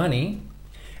amount of money,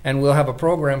 and we'll have a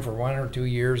program for 1 or 2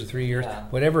 years or 3 years,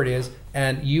 whatever it is,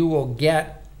 and you will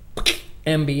get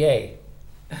MBA,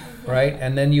 right?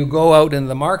 And then you go out in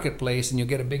the marketplace and you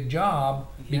get a big job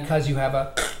because you have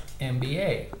a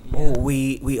MBA. Oh,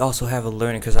 we also have a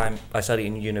learning, because I study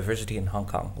in university in Hong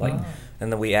Kong, like,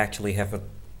 and then we actually have a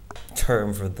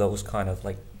term for those kind of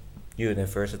like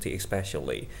university,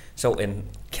 especially. So in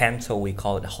Canto we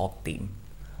call it hot team.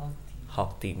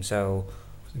 Hot team. So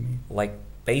like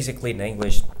basically in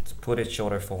English, to put it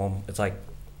shorter form, it's like,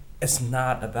 it's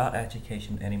not about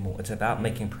education anymore. It's about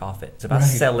making profit. It's about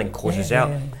selling courses out.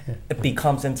 It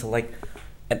becomes into like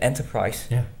an enterprise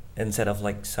instead of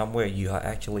like somewhere you are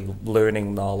actually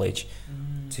learning knowledge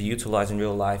to utilize in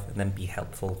real life and then be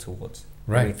helpful towards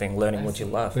everything, learning what you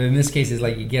love. But in this case, it's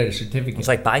like you get a certificate. It's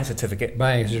like buying a certificate.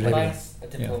 Buying a certificate. A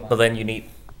diploma. But then you need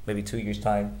maybe 2 years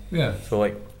time Yeah. to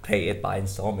like pay it by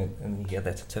installment and you get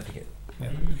that certificate.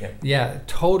 Yeah,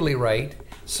 totally right.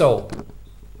 So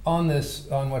on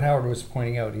what Howard was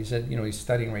pointing out, he said, you know, he's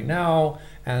studying right now,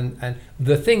 and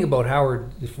the thing about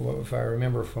Howard, if I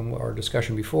remember from our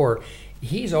discussion before,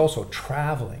 he's also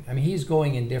traveling. I mean, he's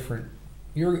going in different,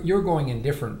 you're going in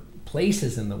different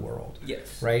places in the world,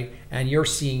 right? And you're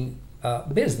seeing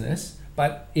business,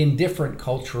 but in different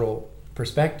cultural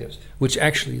perspectives, which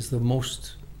actually is the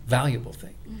most valuable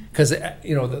thing. Because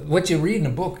you know, what you read in a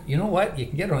book, you know what, you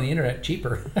can get it on the internet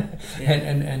cheaper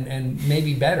and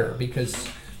maybe better, because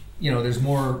you know, there's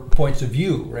more points of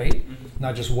view, right?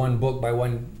 Not just one book by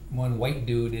one white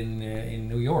dude in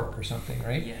New York or something,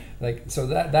 right? Like, so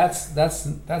that's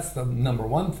the number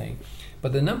one thing.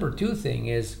 But the number two thing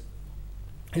is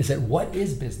that what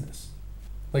is business?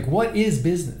 Like, what is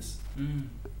business?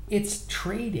 It's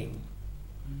trading.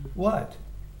 What?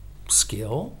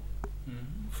 Skill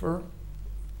for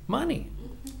money.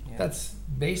 That's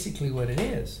basically what it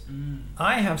is.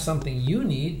 I have something you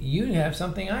need, you have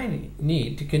something I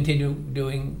need to continue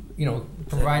doing, you know,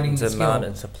 providing the skill. Demand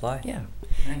and supply. Yeah.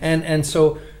 And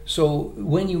so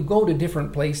when you go to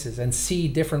different places and see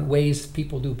different ways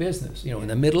people do business, you know, in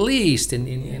the Middle East, in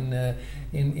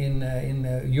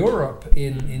Europe,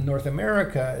 in North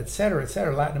America, et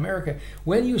cetera, Latin America,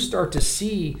 when you start to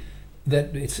see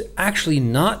that it's actually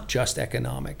not just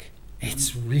economic,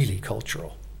 it's really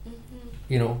cultural.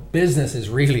 You know, business is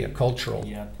really a cultural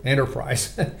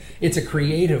enterprise. It's a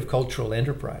creative cultural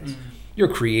enterprise. You're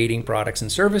creating products and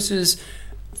services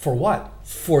for what?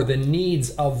 For the needs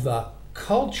of the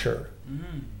culture,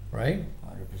 right?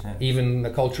 100%. Even the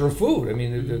culture of food. I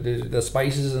mean, the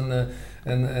spices and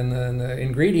the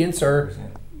ingredients are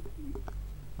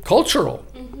cultural,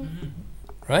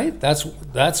 right?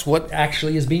 That's what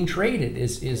actually is being traded.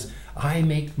 Is I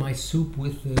make my soup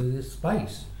with this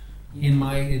spice in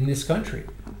this country,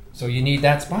 so you need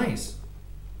that spice,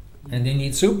 and they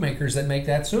need soup makers that make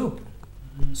that soup.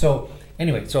 So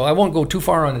anyway, so I won't go too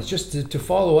far on this, just to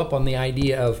follow up on the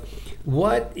idea of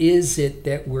what is it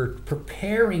that we're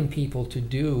preparing people to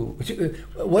do.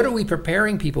 What are we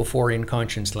preparing people for in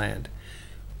ConscienceLAND?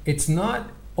 It's not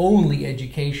only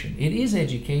education. It is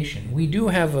education. We do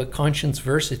have a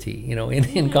conscience-versity, you know, in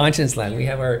ConscienceLAND. We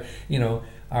have our, you know,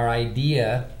 our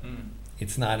idea.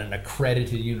 It's not an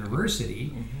accredited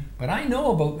university, but I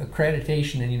know about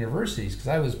accreditation in universities because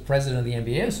I was president of the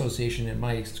MBA Association in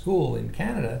my school in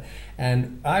Canada,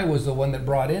 and I was the one that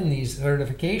brought in these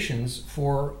certifications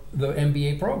for the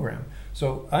MBA program.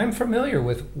 So I'm familiar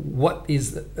with what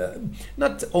is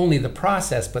not only the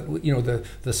process, but you know,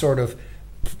 the sort of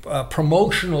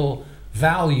promotional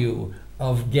value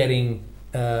of getting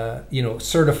you know,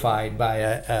 certified by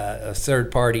a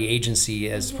third-party agency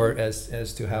as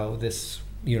to how this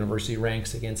university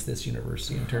ranks against this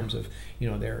university in terms of, you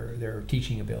know, their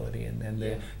teaching ability and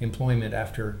the employment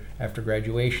after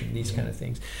graduation, these kind of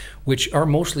things, which are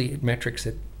mostly metrics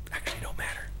that actually don't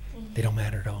matter. They don't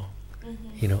matter at all.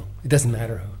 You know, it doesn't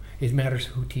matter who. It matters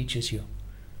who teaches you.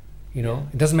 You know,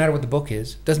 it doesn't matter what the book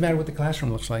is. It doesn't matter what the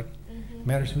classroom looks like. It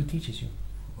matters who teaches you.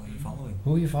 Who are you following?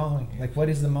 Who are you following? Like, what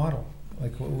is the model?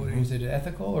 Like, is it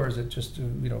ethical, or is it just,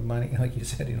 you know, money? Like you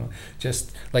said, you know,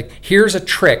 just like, here's a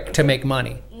trick to make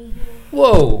money.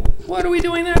 Whoa, what are we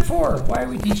doing that for? Why are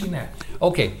we teaching that?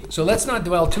 Okay, so let's not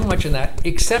dwell too much on that,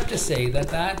 except to say that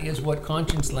that is what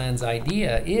ConscienceLAND's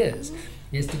idea is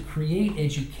to create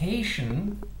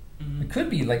education. It could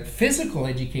be like physical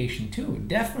education too,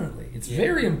 definitely. It's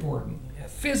very important.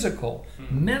 Physical,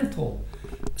 mental,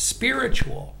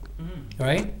 spiritual,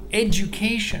 right?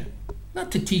 Education. Not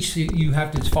to teach you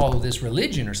have to follow this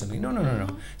religion or something. No, no, no,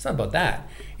 no. It's not about that.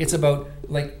 It's about,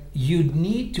 like, you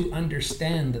need to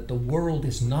understand that the world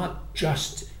is not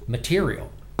just material.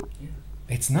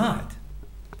 It's not.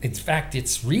 In fact,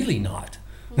 it's really not.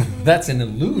 That's an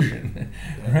illusion,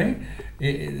 right?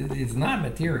 It's not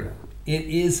material. It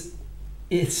is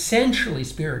essentially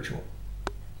spiritual,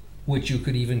 which you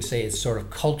could even say is sort of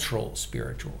cultural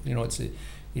spiritual. You know, it's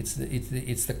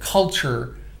the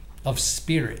culture of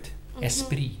spirit.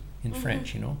 Esprit in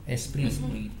French, you know, esprit,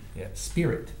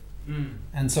 spirit.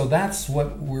 And so that's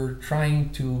what we're trying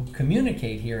to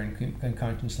communicate here in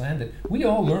ConscienceLAND, that we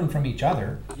all learn from each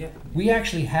other. We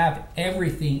actually have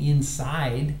everything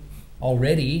inside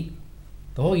already.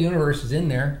 The whole universe is in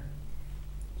there,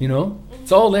 you know,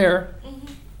 it's all there.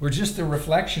 We're just a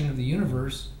reflection of the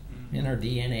universe in our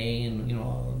DNA, and, you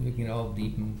know, we can all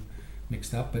deep and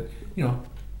mixed up, but, you know,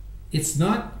 it's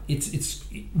not,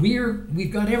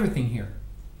 we've got everything here.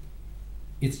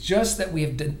 It's just that we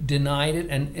have denied it,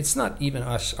 and it's not even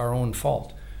our own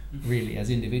fault, really, as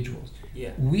individuals.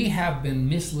 We have been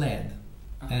misled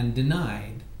and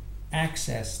denied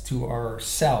access to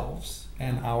ourselves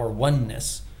and our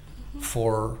oneness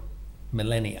for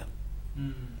millennia.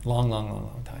 Long, long, long,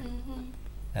 long time.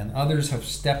 And others have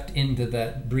stepped into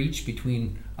that breach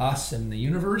between us and the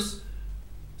universe,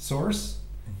 source,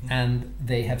 and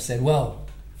they have said, well,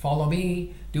 follow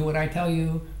me, do what I tell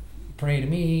you, pray to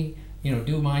me, you know,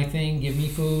 do my thing, give me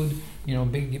food, you know,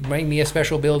 bring me a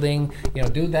special building, you know,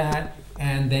 do that,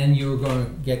 and then you're going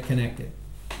to get connected,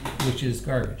 which is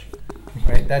garbage,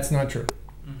 right? That's not true.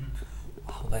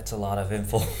 Oh, that's a lot of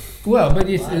info. Well, but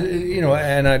it's, you know,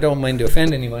 and I don't mind to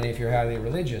offend anyone if you're highly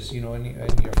religious, you know, and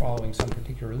you're following some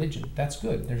particular religion. That's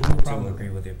good. There's no problem. I agree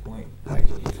with your point. Right.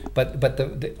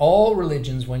 But all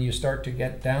religions, when you start to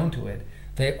get down to it,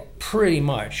 they pretty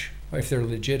much, if they're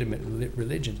legitimate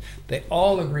religions, they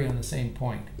all agree on the same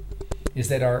point, is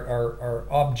that our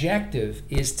objective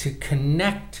is to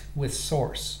connect with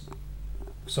Source.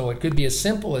 So it could be as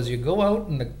simple as you go out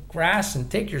in the grass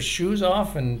and take your shoes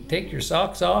off and take your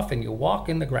socks off and you walk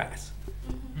in the grass.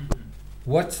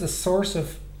 What's the source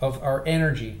of our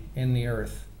energy in the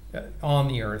earth, on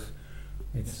the earth?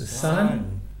 It's the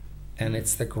sun and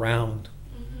it's the ground.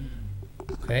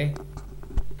 Okay?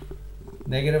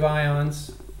 Negative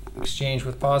ions exchange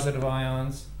with positive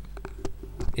ions.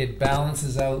 It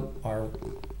balances out our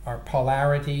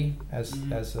polarity as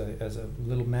a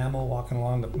little mammal walking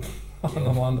along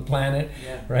the planet,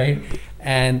 right?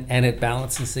 And it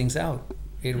balances things out.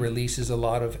 It releases a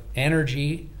lot of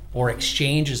energy, or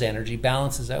exchanges energy,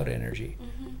 balances out energy.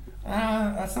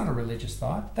 That's not a religious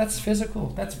thought. That's physical.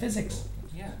 That's physics.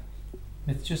 Yeah.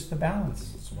 It's just the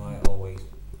balance. That's why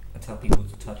I tell people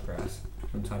to touch grass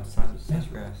from time to time. Just touch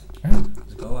grass.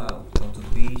 Just go out, go to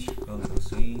the beach, go to the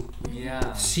sea.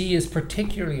 Yeah. Sea is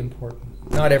particularly important.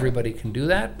 Not everybody can do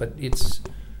that, but it's,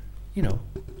 you know,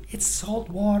 it's salt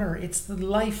water. It's the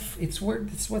life. It's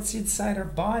what's inside our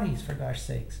bodies, for gosh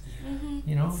sakes.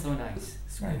 You know. It's so nice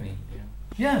swimming.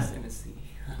 Yeah. Just in the sea.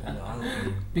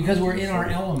 Because we're in our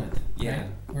element. Yeah. Right?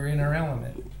 We're in our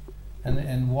element.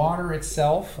 And water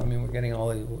itself, I mean, we're getting all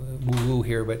the woo-woo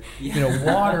here, but, you know,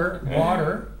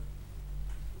 water,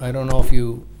 I don't know if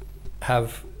you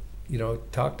have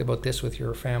talked about this with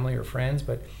your family or friends,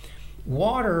 but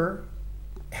water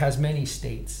has many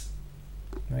states,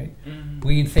 right?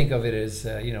 We think of it as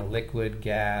liquid,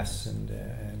 gas, and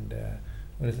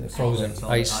what is it? Frozen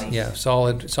ice. Yeah,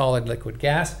 solid, liquid,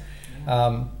 gas.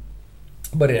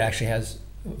 But it actually has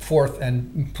fourth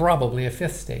and probably a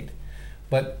fifth state.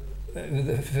 But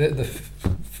the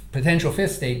potential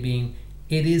fifth state being,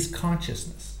 it is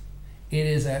consciousness. It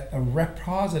is a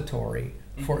repository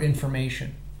for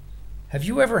information. Have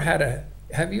you ever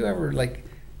like,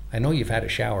 I know you've had a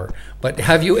shower, but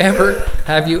have you ever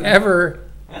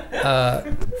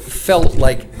felt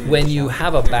like when you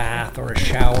have a bath or a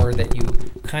shower that you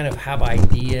kind of have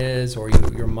ideas, or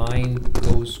your mind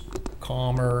goes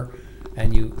calmer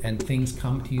and things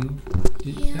come to you?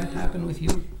 Did that happen with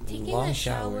you? Taking a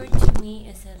shower to me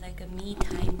is like a me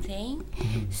time thing.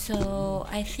 So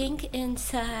I think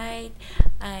inside,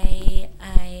 I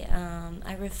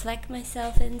reflect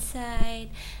myself inside,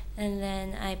 and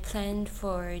then I plan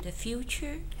for the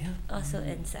future, also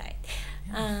inside.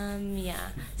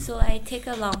 So I take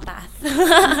a long bath.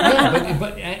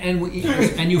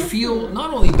 And you feel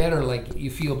not only better, like you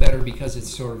feel better because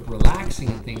it's sort of relaxing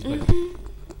and things, but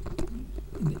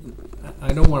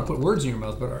I don't want to put words in your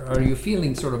mouth, but are you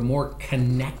feeling sort of more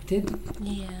connected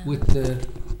with the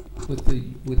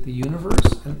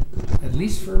universe? At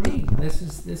least for me, this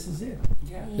is it.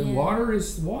 The water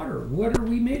is water. What are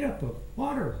we made up of?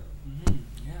 Water.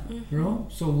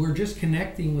 So we're just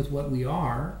connecting with what we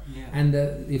are. And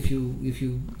if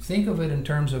you think of it in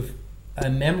terms of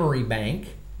a memory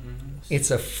bank,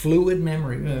 it's a fluid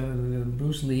memory.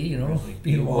 Bruce Lee,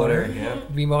 be water.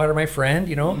 Be water, my friend.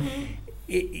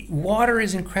 Water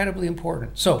is incredibly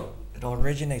important. So it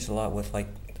originates a lot with like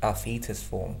our fetus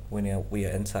form when we are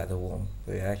inside the womb.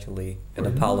 We're actually in a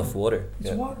pile of water.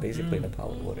 It's water. Basically in a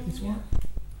pile of water. It's water.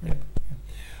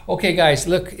 Okay, guys,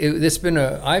 look,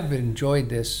 I've enjoyed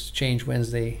this Change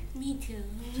Wednesday. Me too.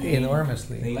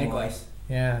 Enormously. Likewise.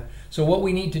 Yeah. So what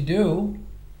we need to do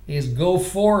is go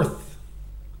forth.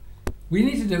 We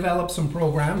need to develop some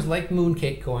programs like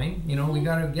Mooncake Coin. We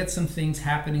got to get some things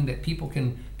happening that people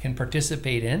can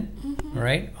participate in, all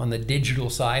right, on the digital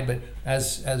side. But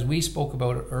as we spoke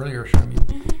about earlier, Sharmeen,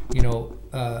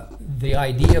 the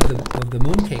idea of the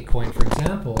Mooncake Coin, for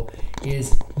example,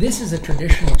 is this is a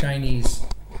traditional Chinese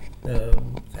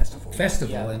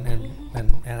festival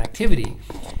and activity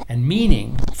and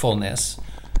meaningfulness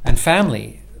and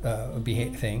family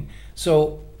thing.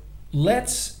 So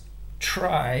let's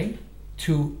try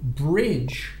to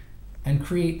bridge and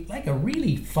create like a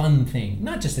really fun thing,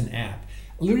 not just an app,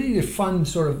 really a fun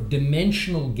sort of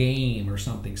dimensional game or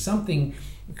something. Something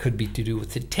could be to do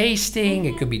with the tasting,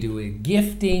 it could be to do with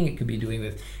gifting, it could be doing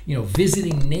with,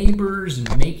 visiting neighbors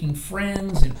and making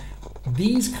friends and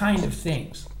these kind of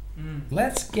things.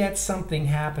 Let's get something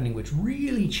happening which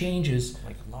really changes.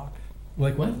 Like a lock.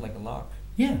 Like what? Like a lock.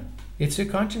 Yeah, it's a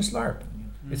conscious LARP.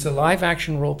 It's a live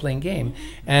action role playing game,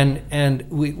 and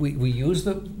we use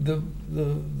the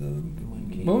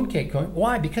Mooncake Coin.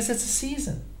 Why? Because it's a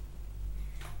season,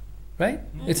 right?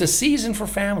 It's a season for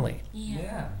family.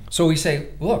 So we say,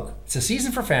 look, it's a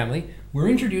season for family. We're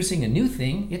introducing a new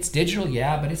thing. It's digital,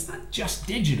 but it's not just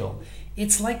digital.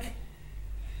 It's like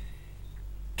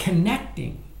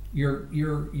connecting. You're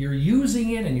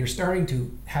using it, and you're starting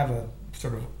to have a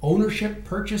sort of ownership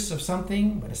purchase of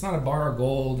something, but it's not a bar of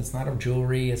gold, it's not of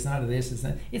jewelry, it's not of this,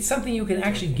 it's something you can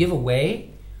actually give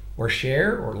away or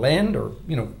share or lend or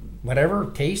whatever,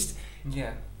 taste.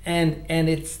 And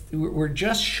we're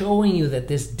just showing you that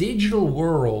this digital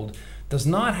world does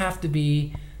not have to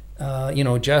be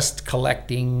just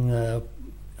collecting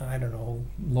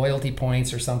loyalty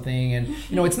points or something, and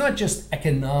it's not just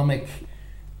economic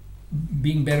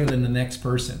being better than the next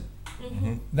person.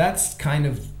 That's kind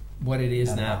of what it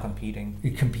is now. Competing.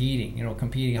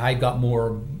 Competing. I got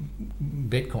more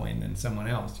Bitcoin than someone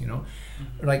else.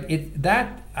 Like it.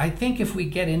 That I think if we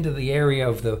get into the area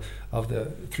of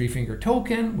the three-finger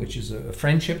token, which is a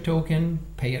friendship token,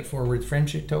 pay it forward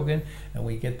friendship token, and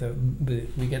we get the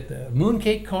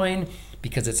Mooncake Coin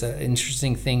because it's an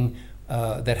interesting thing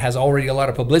that has already a lot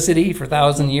of publicity for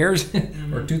 1,000 years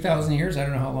or 2,000 years. I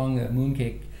don't know how long the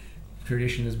mooncake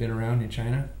tradition has been around in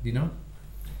China. Do you know?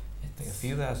 A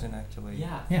few thousand, actually.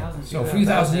 So a few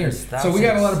thousand years. So we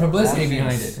got a lot of publicity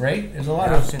behind it, right? There's a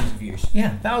lot of thousands of years.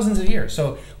 Yeah, thousands of years.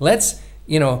 So let's,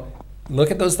 look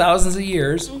at those thousands of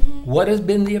years. What has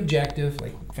been the objective?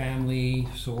 Like family,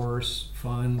 source,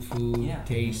 fun, food,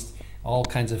 taste, all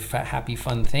kinds of happy,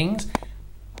 fun things.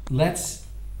 Let's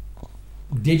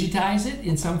digitize it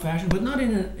in some fashion, but not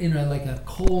in a like a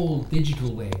cold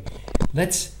digital way.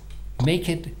 Let's make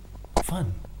it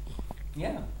fun.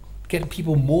 get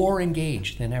people more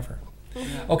engaged than ever.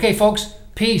 Okay, folks,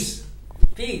 peace.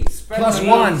 Peace. Plus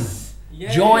one.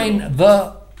 Join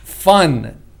the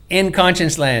fun in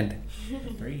Conscience Land.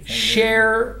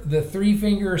 Share the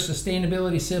 3-finger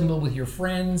sustainability symbol with your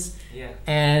friends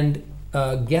and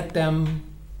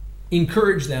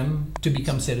encourage them to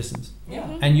become citizens.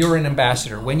 And you're an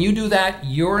ambassador. When you do that,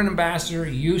 you're an ambassador.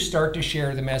 You start to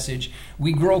share the message.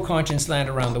 We grow Conscience Land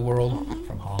around the world,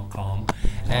 from Hong Kong,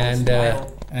 and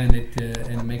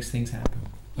it makes things happen.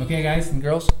 Okay, guys and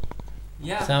girls?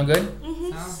 Yeah. Sound good? Sounds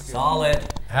good.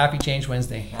 Solid. Happy Change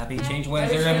Wednesday. Happy Change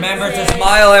Wednesday. Remember to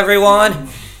smile, everyone.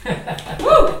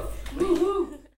 Woo!